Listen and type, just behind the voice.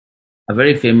A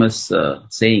very famous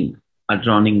saying, a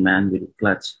drowning man will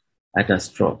clutch at a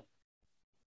straw.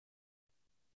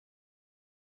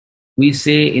 We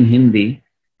say in Hindi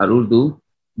or Urdu,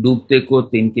 डूबते को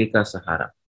तिनके का सहारा.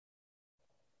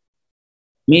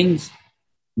 Means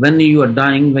when you are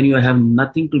dying, when you have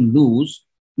nothing to lose,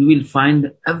 you will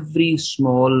find every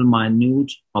small,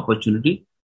 minute opportunity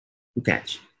to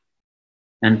catch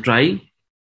and try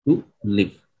to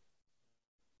live.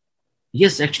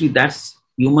 Yes, actually, that's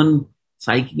human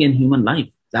psyche and human life.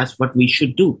 That's what we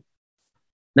should do.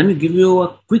 Let me give you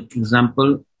a quick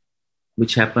example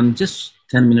which happened just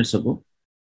 10 minutes ago.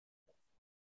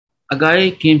 A guy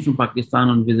came from Pakistan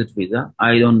on visit visa.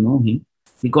 I don't know him.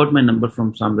 He got my number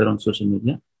from somewhere on social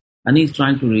media and he's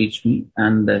trying to reach me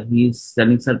and he's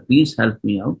telling, sir, please help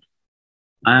me out.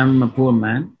 I am a poor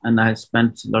man and I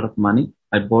spent a lot of money.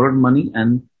 I borrowed money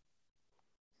and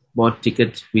bought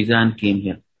ticket, visa and came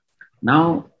here.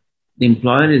 Now, the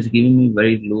employer is giving me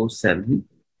very low salary.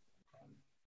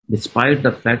 Despite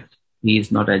the fact he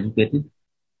is not educated,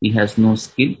 he has no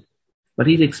skill, but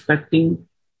he's expecting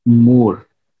more.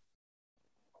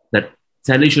 That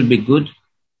salary should be good,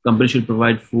 company should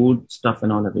provide food, stuff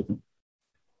and all everything.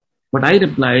 But I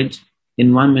replied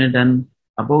in 1 minute and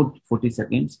about 40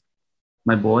 seconds,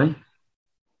 my boy,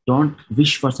 don't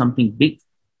wish for something big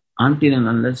until and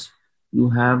unless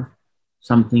you have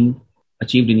something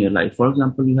achieved in your life. For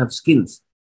example, you have skills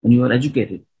and you are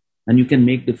educated and you can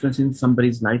make difference in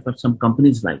somebody's life or some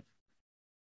company's life.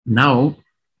 Now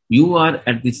you are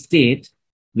at the state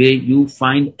where you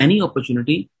find any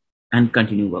opportunity and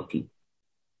continue working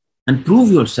and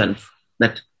prove yourself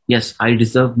that, yes, I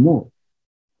deserve more.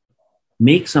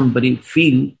 Make somebody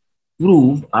feel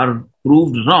proved or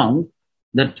proved wrong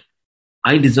that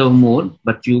I deserve more,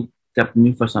 but you kept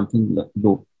me for something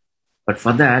low. But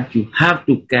for that, you have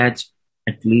to catch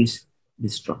at least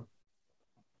this straw.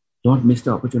 Don't miss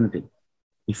the opportunity.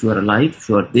 If you are alive, if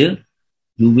you are there,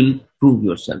 you will prove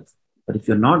yourself. But if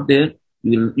you're not there,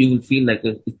 you will feel like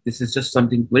this is just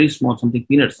something very small, something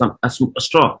peanut, a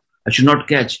straw. I should not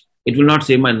catch. It will not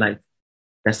save my life.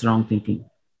 That's wrong thinking.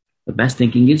 The best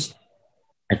thinking is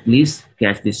at least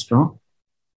catch this straw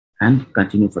and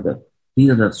continue further.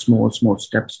 These are the small, small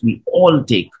steps we all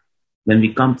take. When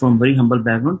we come from very humble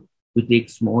background, we take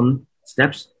small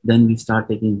steps, then we start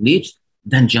taking leaps,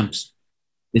 then jumps.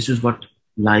 This is what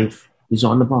life is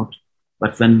all about.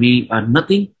 But when we are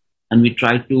nothing and we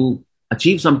try to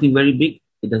achieve something very big,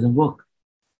 it doesn't work.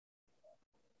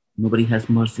 Nobody has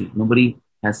mercy. Nobody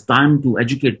has time to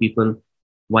educate people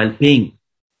while paying.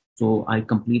 So I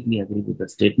completely agree with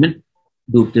that statement.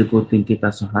 डूबते को तिनके का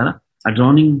सहारा. A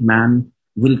drowning man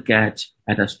will catch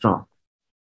at a straw.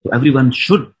 So everyone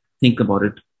should think about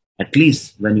it. At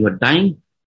least when you are dying,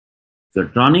 if you're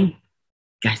drowning,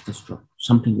 catch the straw.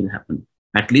 Something will happen.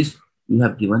 At least you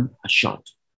have given a shot.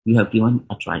 You have given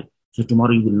a try. So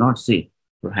tomorrow you will not say,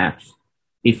 perhaps,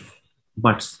 if,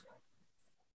 buts.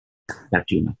 Back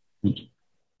to you now. Thank you.